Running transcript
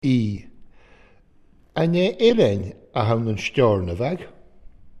I. Ane irein a han an Stòrlann bheag?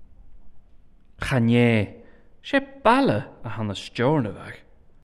 Chané, sé balle a hanna Stòrlann bheag.